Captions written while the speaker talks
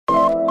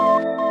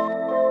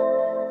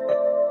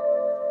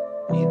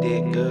You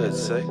did good,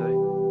 say.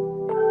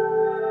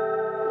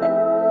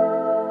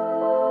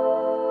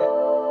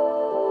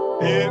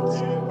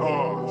 It's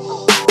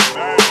us.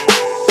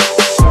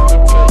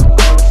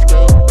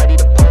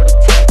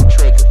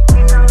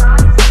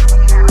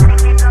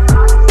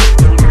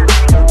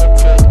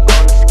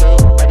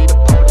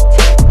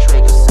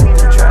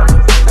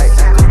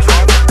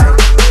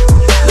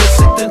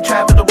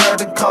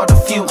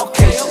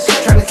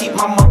 Trying to keep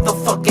my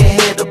motherfucking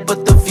head up,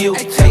 but the view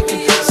taken.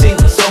 Seen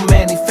so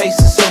many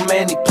faces, so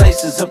many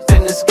places up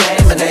in this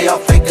game, and they all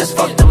fake as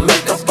fuck to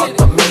make a fuck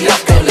of me. I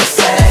feel the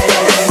same.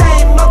 The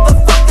same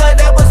motherfucker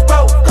that was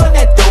broke on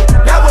that dope.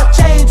 Now a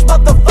changed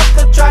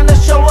motherfucker trying to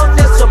show them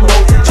there's some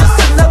more. Just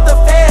another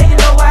fair, you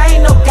know I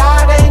ain't no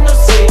God, I ain't no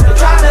savior.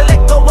 Trying to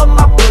let go of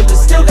my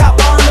bullets, still got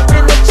one up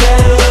in the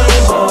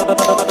chamber.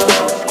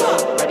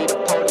 Ready to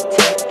pull the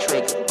tech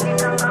trigger.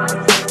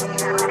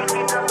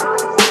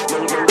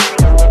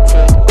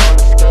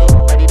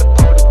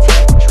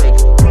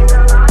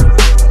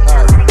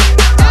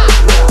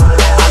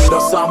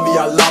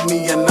 I love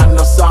me and I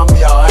know some of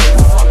y'all hate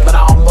me, but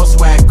I almost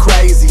went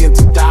crazy in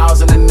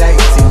 2018.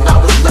 I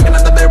was looking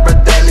at the mirror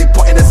daily,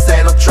 pointing and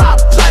saying I'm trying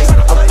to play.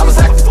 I was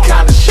acting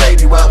kinda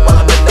shady, well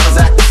I mean I was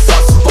acting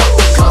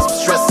suspect, cause I'm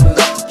stressing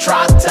up to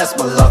try and test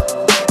my luck.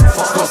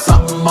 Throw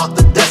something off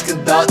the desk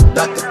and duck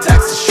the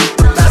text and shoot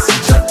the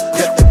messenger.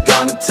 Get the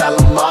gun and tell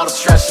them all to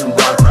stretch and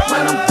run.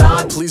 When I'm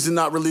done, please do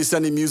not release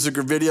any music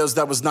or videos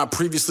that was not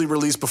previously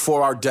released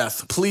before our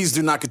death. Please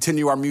do not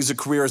continue our music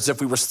career as if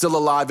we were still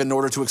alive in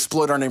order to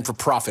exploit our name for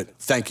profit.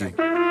 Thank you.